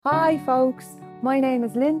Hi folks, my name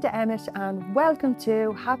is Linda Emmett and welcome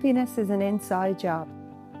to Happiness is an Inside Job.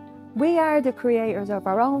 We are the creators of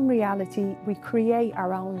our own reality, we create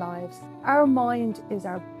our own lives. Our mind is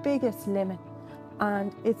our biggest limit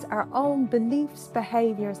and it's our own beliefs,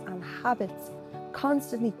 behaviours and habits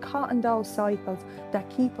constantly caught in those cycles that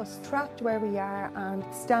keep us trapped where we are and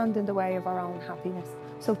stand in the way of our own happiness.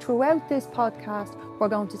 So throughout this podcast, we're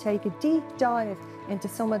going to take a deep dive into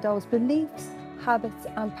some of those beliefs, habits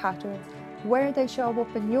and patterns, where they show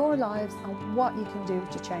up in your lives and what you can do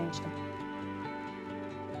to change them.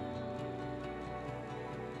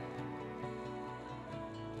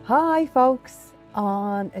 Hi folks,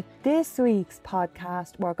 on this week's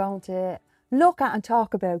podcast we're going to look at and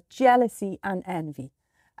talk about jealousy and envy,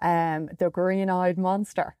 the green-eyed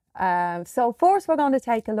monster. So first we're going to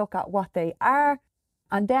take a look at what they are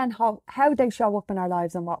and then how they show up in our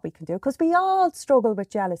lives and what we can do, because we all struggle with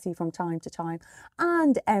jealousy from time to time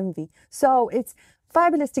and envy. So it's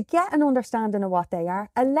fabulous to get an understanding of what they are,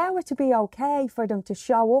 allow it to be okay for them to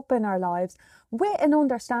show up in our lives with an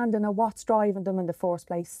understanding of what's driving them in the first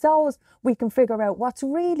place, so we can figure out what's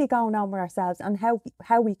really going on with ourselves and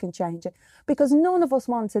how we can change it. Because none of us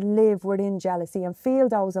want to live within jealousy and feel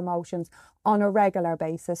those emotions on a regular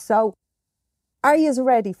basis. So are you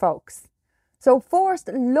ready, folks? So first,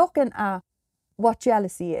 looking at what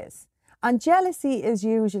jealousy is. And jealousy is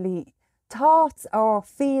usually thoughts or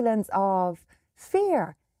feelings of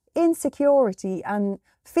fear, insecurity, and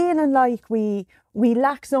feeling like we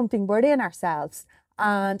lack something within ourselves.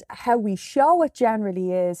 And how we show it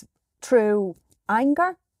generally is through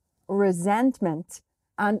anger, resentment,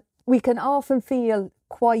 and we can often feel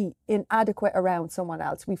quite inadequate around someone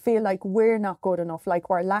else. We feel like we're not good enough, like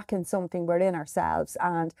we're lacking something within ourselves,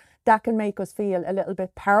 and that can make us feel a little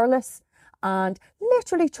bit powerless and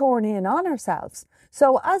literally turn in on ourselves.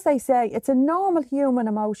 So as I say, it's a normal human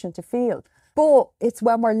emotion to feel, but it's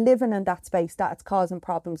when we're living in that space that it's causing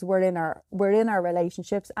problems. We're in our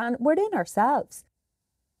relationships and we're in ourselves.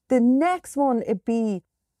 The next one would be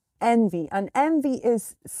envy, and envy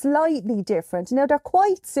is slightly different. Now they're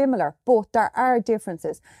quite similar, but there are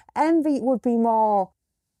differences. Envy would be more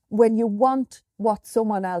when you want what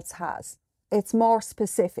someone else has. It's more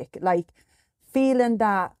specific, like feeling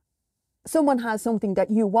that someone has something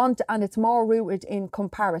that you want, and it's more rooted in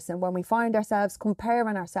comparison. When we find ourselves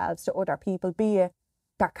comparing ourselves to other people, be it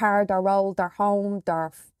their car, their role, their home,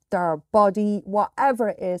 their body, whatever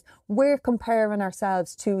it is, we're comparing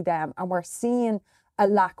ourselves to them and we're seeing a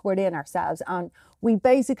lack within ourselves, and we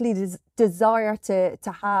basically desire to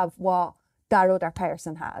have what that other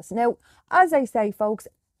person has. Now, as I say, folks,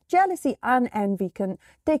 jealousy and envy can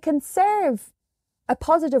serve a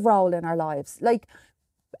positive role in our lives. Like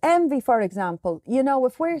envy, for example,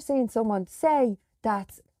 if we're seeing someone, say,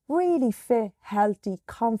 that's really fit, healthy,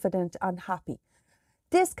 confident and happy,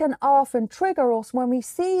 this can often trigger us when we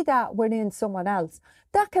see that within someone else.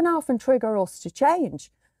 That can often trigger us to change,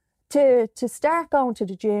 to start going to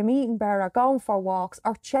the gym, eating better, going for walks,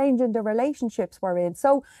 or changing the relationships we're in.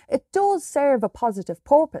 So it does serve a positive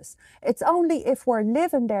purpose. It's only if we're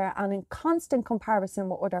living there and in constant comparison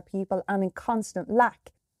with other people and in constant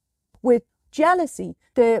lack. With jealousy,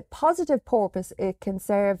 the positive purpose it can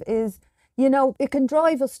serve is, it can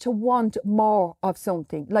drive us to want more of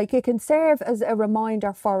something. Like it can serve as a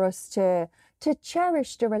reminder for us to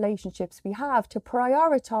cherish the relationships we have, to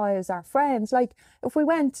prioritize our friends. Like if we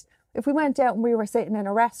went out and we were sitting in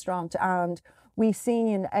a restaurant and we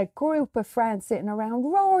seen a group of friends sitting around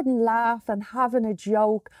roaring, laugh and having a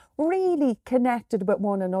joke, really connected with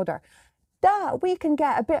one another, that we can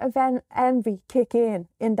get a bit of envy kick in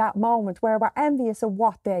that moment where we're envious of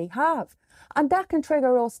what they have. And that can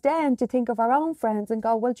trigger us then to think of our own friends and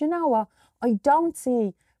go, well, do you know what? I don't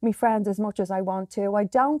see my friends as much as I want to. I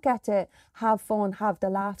don't get to have fun, have the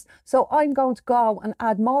laughs. So I'm going to go and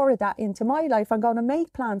add more of that into my life. I'm going to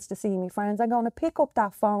make plans to see my friends. I'm going to pick up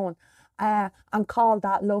that phone and call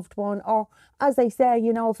that loved one. Or as they say,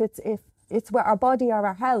 if it's with our body or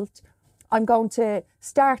our health, I'm going to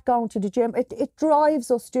start going to the gym. It drives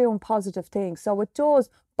us doing positive things. So it does.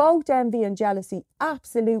 Both envy and jealousy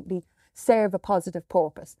absolutely serve a positive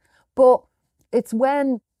purpose. But it's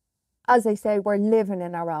when, as I say, we're living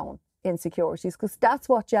in our own insecurities, because that's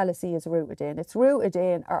what jealousy is rooted in. It's rooted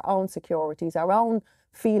in our own securities, our own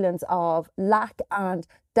feelings of lack, and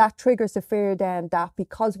that triggers the fear then that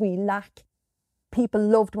because we lack, people,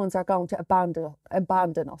 loved ones are going to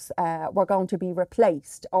abandon us. We're going to be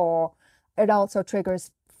replaced, or it also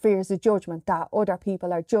triggers fears of judgment, that other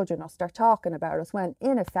people are judging us, they're talking about us, when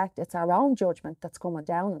in effect it's our own judgment that's coming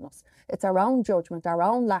down on us. It's our own judgment, our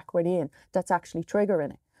own lack within, that's actually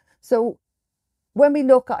triggering it. So when we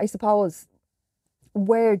look at, I suppose,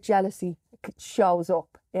 where jealousy shows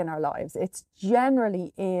up in our lives, it's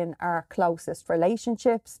generally in our closest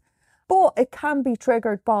relationships, but it can be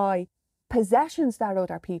triggered by possessions that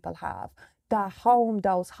other people have, that home,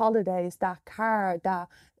 those holidays, that car, that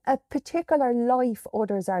a particular life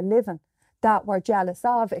others are living that we're jealous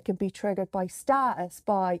of. It can be triggered by status,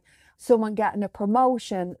 by someone getting a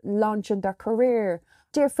promotion, launching their career,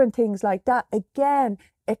 different things like that. Again,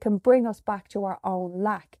 it can bring us back to our own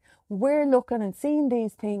lack. We're looking and seeing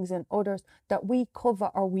these things in others that we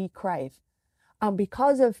covet or we crave. And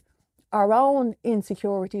because of our own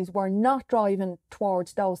insecurities, we're not driving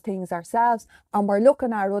towards those things ourselves, and we're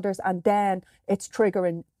looking at others, and then it's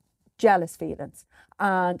triggering jealous feelings.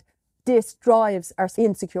 And this drives our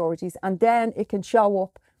insecurities, and then it can show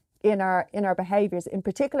up in our behaviours, in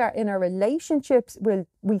particular in our relationships.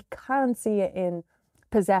 We can see it in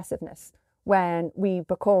possessiveness, when we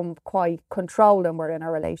become quite controlling. We're in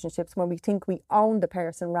our relationships when we think we own the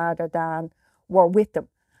person rather than we're with them.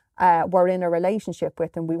 We're in a relationship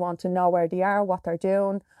with them. We want to know where they are, what they're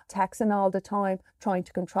doing, texting all the time, trying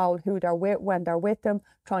to control who they're with when they're with them,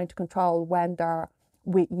 trying to control when they're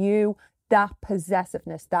with you. That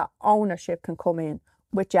possessiveness, that ownership can come in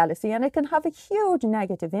with jealousy, and it can have a huge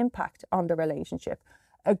negative impact on the relationship.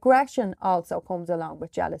 Aggression also comes along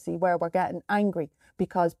with jealousy, where we're getting angry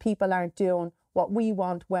because people aren't doing what we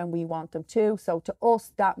want when we want them to. So to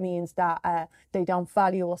us, that means that they don't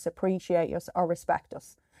value us, appreciate us, or respect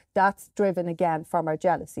us. That's driven again from our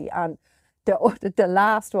jealousy. And the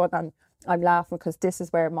last one, and I'm laughing because this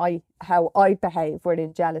is where how I behave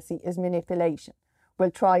within jealousy, is manipulation.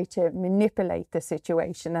 We'll try to manipulate the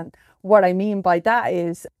situation. And what I mean by that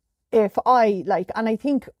is, if I and I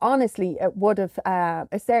think honestly it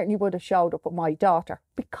certainly would have showed up with my daughter,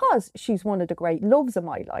 because she's one of the great loves of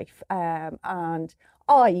my life, and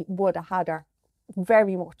I would have had her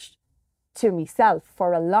very much to myself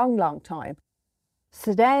for a long, long time.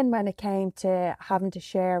 So then when it came to having to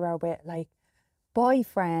share her with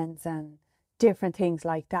boyfriends and different things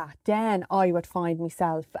like that, then I would find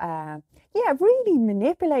myself really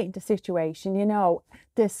manipulating the situation.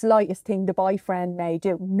 The slightest thing the boyfriend may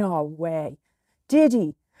do, no way, did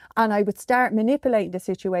he? And I would start manipulating the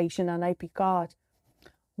situation, and I'd be, God,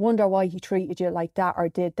 wonder why he treated you like that or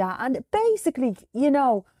did that. And basically,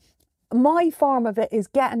 my form of it is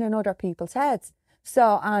getting in other people's heads.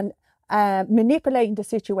 So, and manipulating the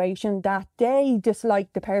situation that they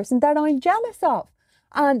dislike the person that I'm jealous of.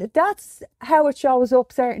 And that's how it shows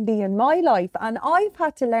up, certainly in my life. And I've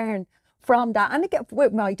had to learn from that. And again,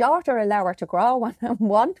 with my daughter, allow her to grow and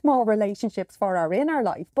want more relationships for her in her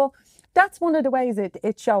life. But that's one of the ways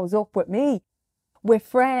it shows up with me. With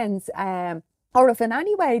friends, or if in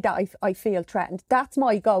any way that I feel threatened, that's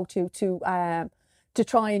my go-to to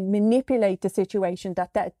try and manipulate the situation,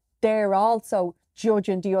 that they're also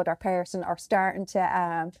judging the other person, or starting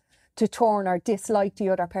to turn or dislike the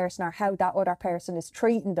other person, or how that other person is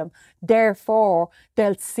treating them. Therefore,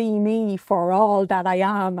 they'll see me for all that I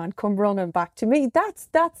am and come running back to me. That's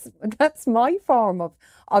my form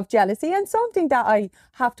of jealousy, and something that I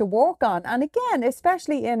have to work on. And again,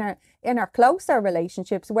 especially in our closer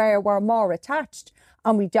relationships where we're more attached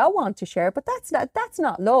and we don't want to share, but that's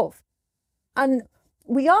not love. And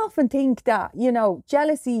we often think that,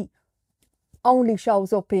 jealousy only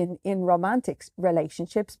shows up in romantic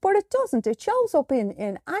relationships, but it doesn't. It shows up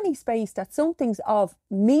in any space that something's of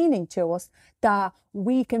meaning to us, that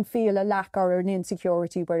we can feel a lack or an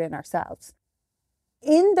insecurity within ourselves.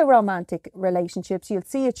 In the romantic relationships, you'll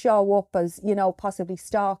see it show up as, possibly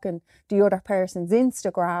stalking the other person's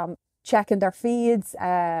Instagram, checking their feeds,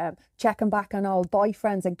 checking back on old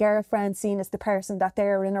boyfriends and girlfriends, seen as the person that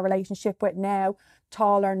they're in a relationship with now,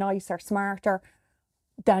 taller, nicer, smarter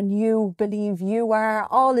than you believe you are,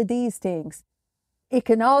 all of these things. It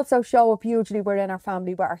can also show up hugely within our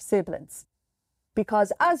family with our siblings,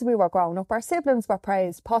 because as we were growing up, our siblings were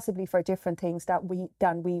praised possibly for different things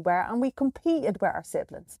than we were, and we competed with our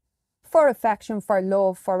siblings for affection, for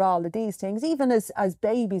love, for all of these things. Even as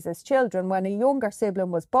babies, as children, when a younger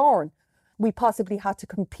sibling was born, we possibly had to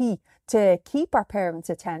compete to keep our parents'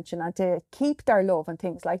 attention and to keep their love and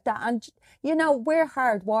things like that. And, we're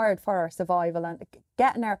hardwired for our survival, and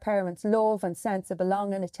getting our parents' love and sense of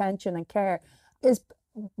belonging, attention and care is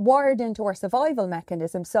wired into our survival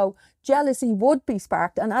mechanism. So jealousy would be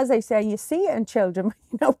sparked. And as I say, you see it in children,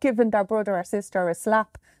 giving their brother or sister a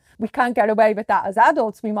slap. We can't get away with that as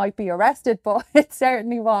adults. We might be arrested, but it's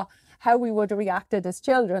certainly how we would have reacted as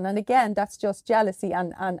children. And again, that's just jealousy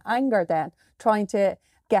and anger then, trying to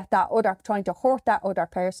hurt that other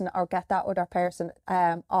person or get that other person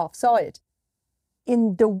offside.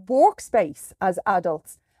 in the workspace as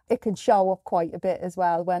adults, it can show up quite a bit as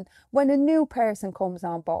well when a new person comes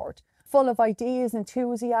on board, full of ideas,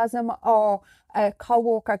 enthusiasm, or a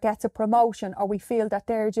co-worker gets a promotion, or we feel that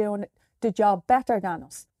they're doing the job better than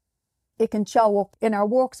us. It can show up in our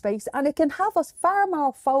workspace, and it can have us far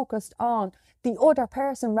more focused on the other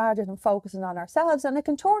person rather than focusing on ourselves. And it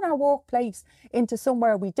can turn our workplace into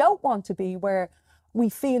somewhere we don't want to be, where we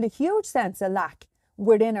feel a huge sense of lack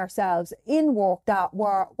within ourselves in work, that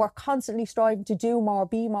we're constantly striving to do more,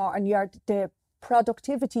 be more, and the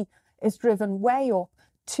productivity is driven way up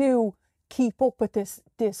to keep up with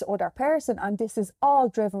this other person. And this is all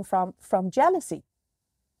driven from jealousy.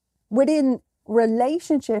 Within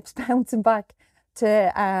relationships, bouncing back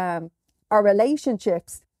to our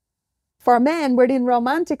relationships, for men within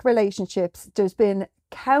romantic relationships, there's been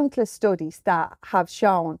countless studies that have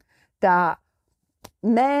shown that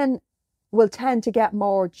men will tend to get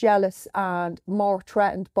more jealous and more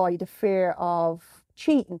threatened by the fear of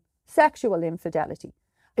cheating, sexual infidelity.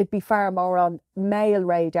 It'd be far more on male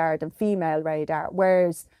radar than female radar,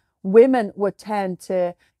 whereas women would tend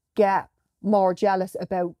to get more jealous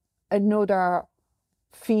about another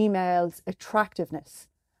female's attractiveness,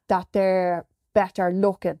 that they're better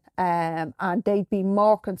looking, and they'd be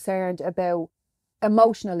more concerned about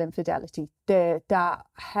emotional infidelity, that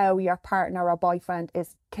how your partner or boyfriend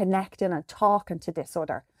is connecting and talking to this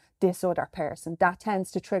other person. That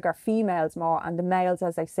tends to trigger females more, and the males,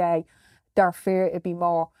 as I say, their fear it'd be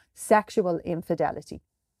more sexual infidelity.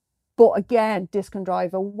 But again, this can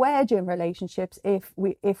drive a wedge in relationships if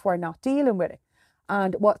we're not dealing with it.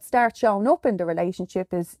 And what starts showing up in the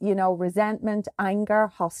relationship is, resentment, anger,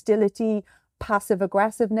 hostility, passive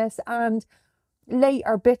aggressiveness, and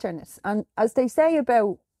later bitterness. And as they say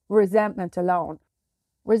about resentment alone,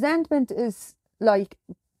 resentment is like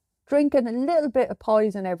drinking a little bit of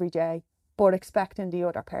poison every day, but expecting the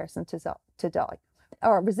other person to die.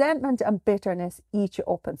 Or resentment and bitterness eat you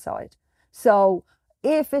up inside. So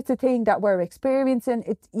if it's a thing that we're experiencing,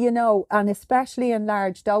 it, and especially in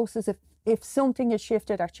large doses, if something is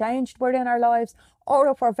shifted or changed within our lives, or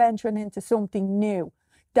if we're venturing into something new,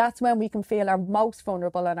 that's when we can feel our most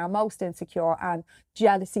vulnerable and our most insecure, and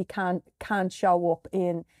jealousy can show up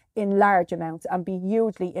in large amounts and be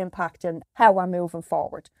hugely impacting how we're moving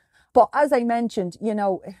forward. But as I mentioned,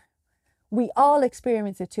 we all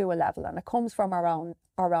experience it to a level, and it comes from our own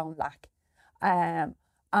lack.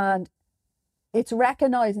 And it's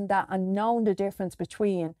recognizing that and knowing the difference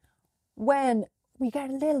between when we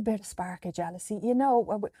get a little bit of spark of jealousy,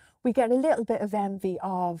 we get a little bit of envy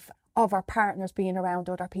of our partners being around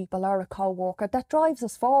other people, or a co-worker, that drives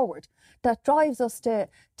us forward, that drives us to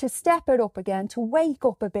step it up again, to wake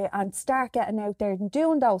up a bit and start getting out there and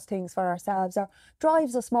doing those things for ourselves, or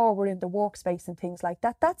drives us more within the workspace and things like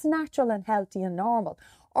that. That's natural and healthy and normal.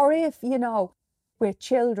 Or if, with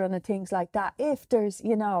children and things like that, if there's,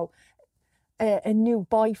 a new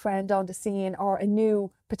boyfriend on the scene, or a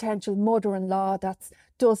new potential mother-in-law that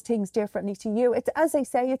does things differently to you, it's, as I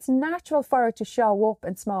say, it's natural for it to show up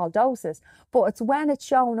in small doses, but it's when it's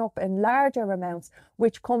shown up in larger amounts,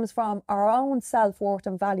 which comes from our own self-worth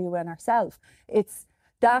and value in ourselves.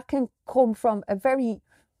 That can come from a very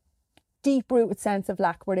deep-rooted sense of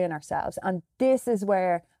lack within ourselves, and this is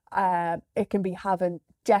where it can be having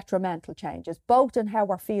detrimental changes, both in how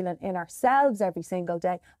we're feeling in ourselves every single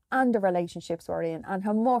day and the relationships we're in, and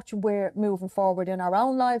how much we're moving forward in our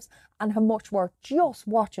own lives, and how much we're just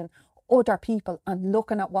watching other people and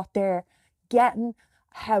looking at what they're getting,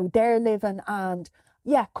 how they're living, and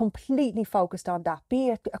completely focused on that, be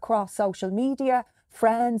it across social media,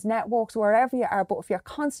 friends, networks, wherever you are. But if you're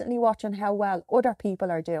constantly watching how well other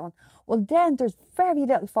people are doing, well, then there's very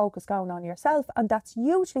little focus going on yourself, and that's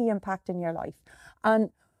hugely impacting your life. And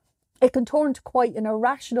it can turn to quite an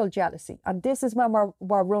irrational jealousy. And this is when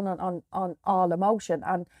we're running on all emotion.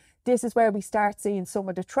 And this is where we start seeing some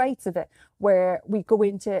of the traits of it, where we go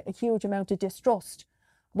into a huge amount of distrust.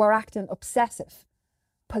 We're acting obsessive,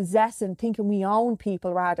 possessing, thinking we own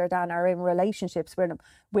people rather than are in relationships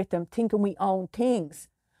with them, thinking we own things.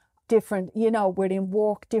 Different, within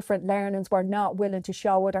work, different learnings. We're not willing to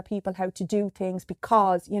show other people how to do things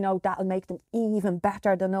because, that'll make them even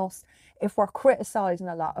better than us. If we're criticising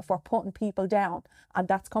a lot, if we're putting people down, and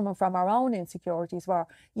that's coming from our own insecurities, we're,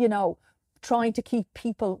 trying to keep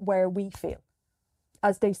people where we feel.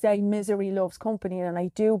 As they say, misery loves company. And I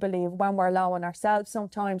do believe when we're low on ourselves,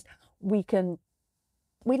 sometimes we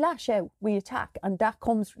lash out, we attack, and that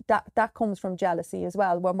comes from jealousy as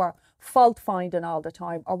well. When we're fault finding all the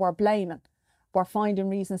time, or we're blaming, we're finding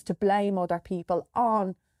reasons to blame other people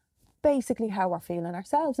on basically how we're feeling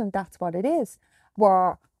ourselves, and that's what it is.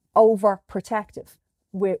 We're overprotective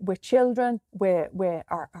with children, with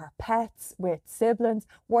our pets, with siblings.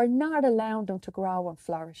 We're not allowing them to grow and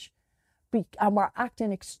flourish. And we're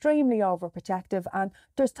acting extremely overprotective. And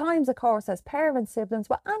there's times, of course, as parents, siblings,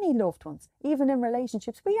 with any loved ones, even in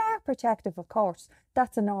relationships, we are protective, of course.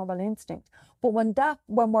 That's a normal instinct. But when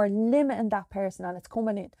we're limiting that person and it's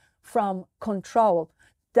coming in from control,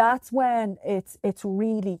 that's when it's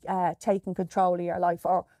really taking control of your life.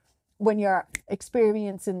 Or when you're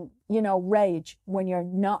experiencing, rage, when you're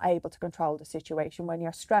not able to control the situation, when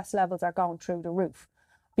your stress levels are going through the roof,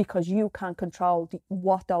 because you can't control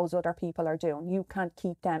what those other people are doing. You can't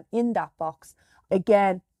keep them in that box.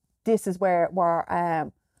 Again, this is where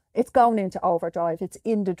it's going into overdrive. It's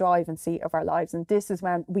in the driving seat of our lives. And this is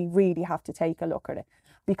when we really have to take a look at it,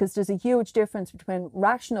 because there's a huge difference between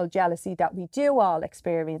rational jealousy that we do all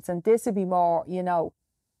experience. And this would be more,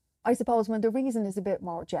 I suppose, when the reason is a bit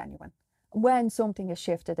more genuine, when something is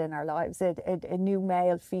shifted in our lives, a new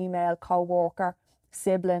male, female, co-worker,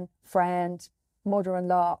 sibling, friend,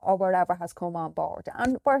 mother-in-law, or whatever has come on board,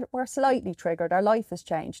 and we're slightly triggered. Our life has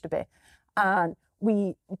changed a bit, and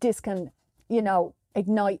this can,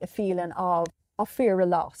 ignite a feeling of fear of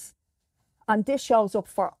loss. And this shows up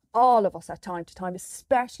for all of us at time to time,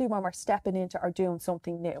 especially when we're stepping into or doing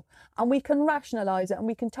something new. And we can rationalize it and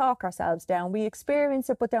we can talk ourselves down. We experience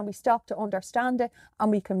it, but then we stop to understand it and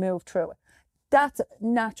we can move through it. That's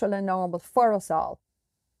natural and normal for us all.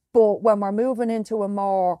 But when we're moving into a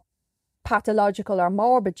more pathological or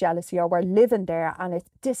morbid jealousy, or we're living there and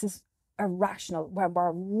this is irrational, when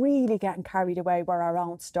we're really getting carried away with our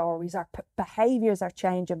own stories, our behaviours are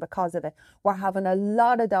changing because of it. We're having a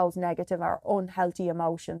lot of those negative or unhealthy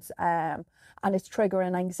emotions, and it's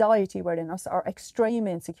triggering anxiety within us or extreme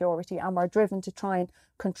insecurity, and we're driven to try and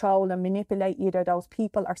control and manipulate either those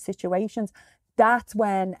people or situations. That's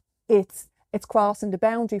when it's crossing the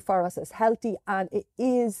boundary for us as healthy, and it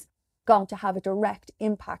is going to have a direct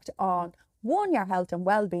impact on, one, your health and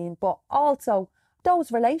well-being, but also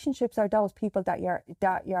those relationships are those people that your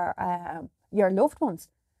loved ones,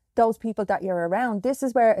 those people that you're around. This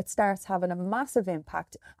is where it starts having a massive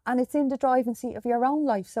impact, and it's in the driving seat of your own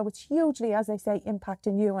life. So it's hugely, as I say,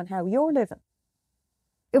 impacting you and how you're living.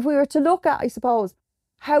 If we were to look at, I suppose,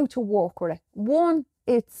 how to work with it, one,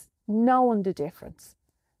 it's knowing the difference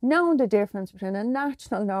between a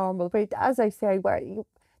natural, normal, but as I say, where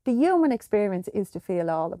the human experience is to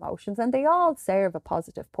feel all emotions, and they all serve a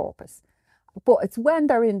positive purpose. But it's when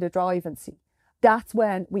they're in the driving seat, that's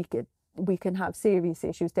when we can have serious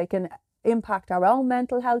issues. They can impact our own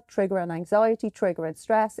mental health, triggering anxiety, triggering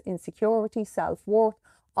stress, insecurity, self-worth,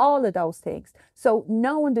 all of those things. So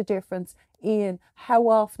knowing the difference in how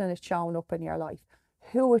often it's shown up in your life,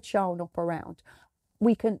 who it's shown up around,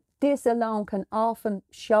 this alone can often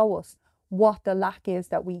show us what the lack is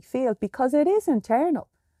that we feel, because it is internal.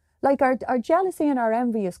 Like our jealousy and our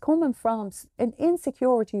envy is coming from an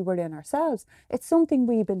insecurity within ourselves. It's something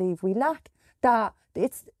we believe we lack, that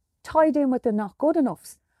it's tied in with the not good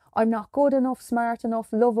enoughs. I'm not good enough, smart enough,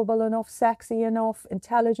 lovable enough, sexy enough,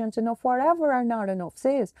 intelligent enough, whatever our not enoughs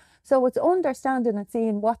is. So it's understanding and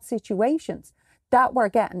seeing what situations that we're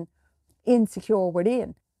getting insecure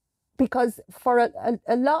within. Because for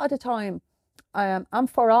a lot of the time, and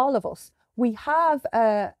for all of us, we have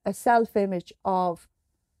a self-image of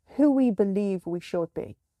who we believe we should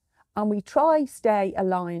be, and we try stay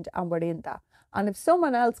aligned and we're in that. And if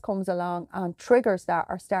someone else comes along and triggers that,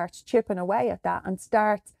 or starts chipping away at that and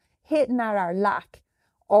starts hitting at our lack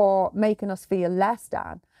or making us feel less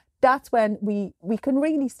than, that's when we can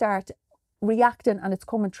really start reacting, and it's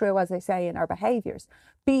coming through, as I say, in our behaviours.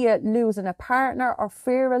 Be it losing a partner, or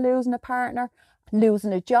fear of losing a partner,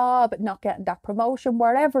 losing a job, not getting that promotion,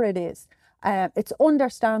 wherever it is. It's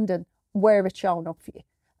understanding where it's shown up for you,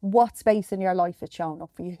 what space in your life it's shown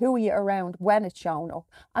up for you, who are you around when it's shown up,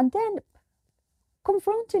 and then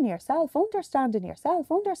confronting yourself,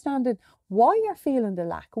 understanding why you're feeling the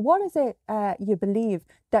lack. What is it you believe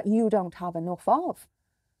that you don't have enough of?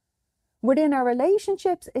 Within our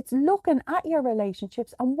relationships, it's looking at your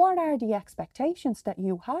relationships and what are the expectations that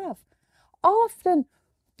you have. Often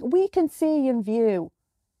we can see and view,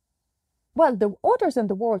 well, the others in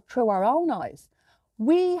the world through our own eyes.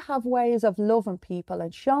 We have ways of loving people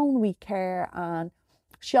and showing we care and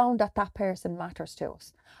showing that person matters to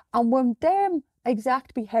us. And when them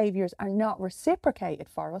exact behaviours are not reciprocated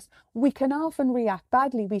for us, we can often react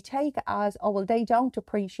badly. We take it as, oh, well, they don't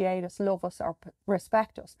appreciate us, love us, or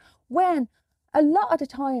respect us. When a lot of the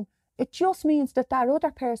time, it just means that other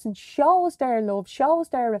person shows their love, shows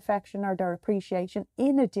their affection or their appreciation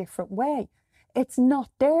in a different way. It's not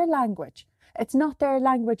their language. It's not their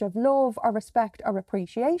language of love or respect or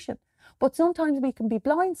appreciation. But sometimes we can be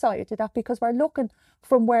blindsided to that because we're looking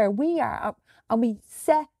from where we are and we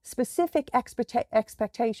set specific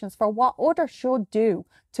expectations for what others should do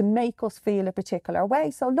to make us feel a particular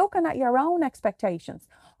way. So looking at your own expectations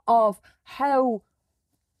of how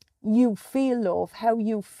you feel love, how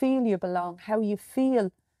you feel you belong, how you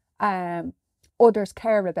feel others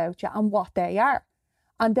care about you and what they are.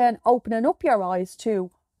 And then opening up your eyes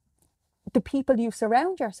to the people you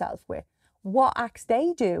surround yourself with, what acts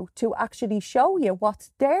they do to actually show you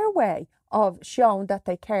what's their way of showing that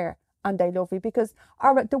they care and they love you. Because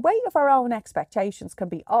the weight of our own expectations can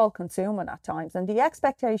be all consuming at times, and the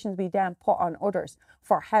expectations we then put on others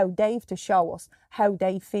for how they've to show us how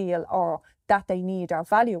they feel or that they need or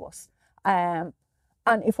value us. And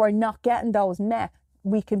if we're not getting those met,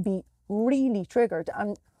 we can be really triggered.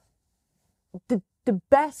 And the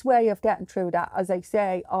best way of getting through that, as I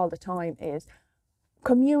say all the time, is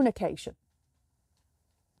communication.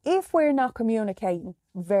 If we're not communicating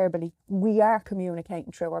verbally, we are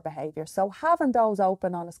communicating through our behaviour. So having those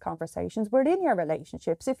open, honest conversations within your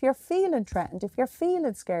relationships, if you're feeling threatened, if you're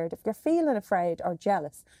feeling scared, if you're feeling afraid or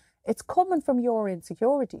jealous, it's coming from your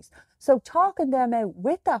insecurities. So talking them out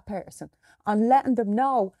with that person and letting them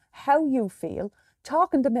know how you feel,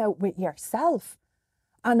 talking them out with yourself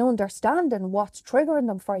and understanding what's triggering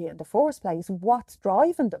them for you in the first place, what's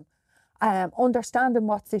driving them, understanding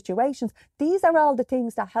what situations. These are all the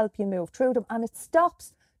things that help you move through them, and it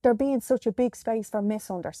stops there being such a big space for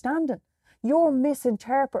misunderstanding. You're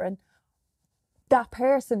misinterpreting that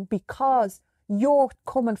person because you're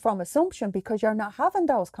coming from assumption, because you're not having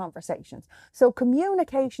those conversations. So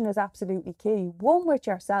communication is absolutely key, one with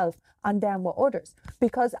yourself and then with others.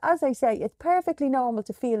 Because as I say, it's perfectly normal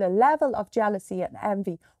to feel a level of jealousy and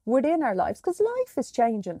envy within our lives, because life is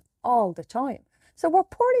changing all the time. So we're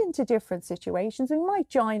put into different situations. We might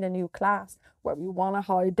join a new class where we want to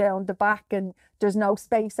hide down the back and there's no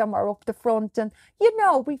space somewhere up the front. And, you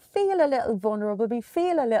know, we feel a little vulnerable, we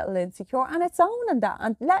feel a little insecure, and it's owning that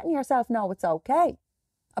and letting yourself know it's okay.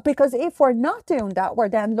 Because if we're not doing that, we're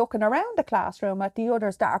then looking around the classroom at the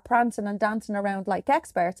others that are prancing and dancing around like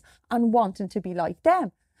experts and wanting to be like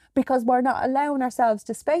them, because we're not allowing ourselves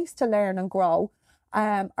the space to learn and grow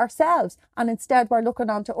ourselves, and instead we're looking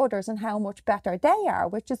on to others and how much better they are,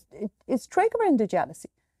 which is triggering the jealousy.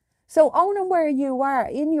 So owning where you are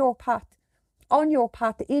in your path, on your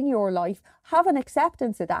path in your life, have an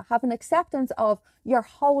acceptance of that, have an acceptance of your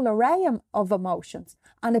whole array of emotions,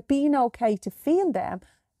 and it being okay to feel them,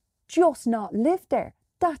 just not live there.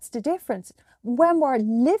 That's the difference. When we're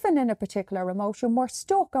living in a particular emotion, we're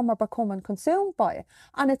stuck and we're becoming consumed by it,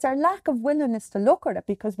 and it's our lack of willingness to look at it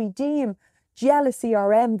because we deem jealousy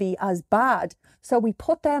or envy as bad, so we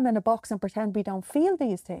put them in a box and pretend we don't feel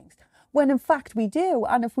these things, when in fact we do.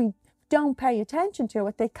 And if we don't pay attention to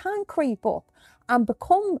it, they can creep up and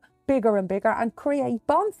become bigger and bigger and create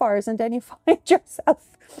bonfires, and then you find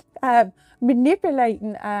yourself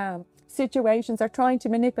manipulating situations or trying to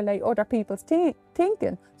manipulate other people's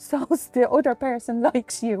thinking so the other person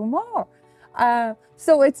likes you more.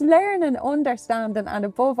 So it's learning, understanding, and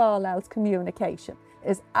above all else, communication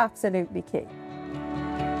is absolutely key.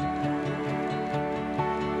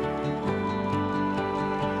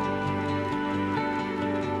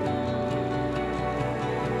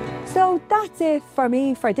 So that's it for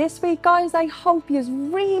me for this week, guys. I hope you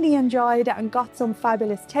really enjoyed it and got some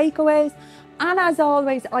fabulous takeaways. And as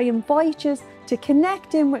always, I invite you to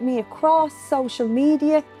connect in with me across social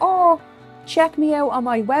media, or check me out on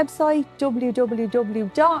my website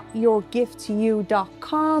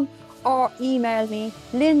www.yourgifttoyou.com, or email me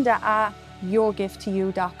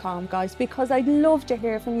linda@yourgifttoyou.com, guys, because I'd love to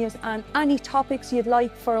hear from you and any topics you'd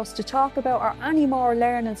like for us to talk about or any more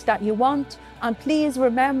learnings that you want. And please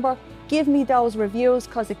remember, give me those reviews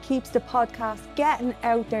because it keeps the podcast getting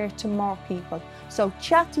out there to more people. So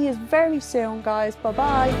chat to you very soon, guys. Bye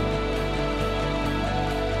bye.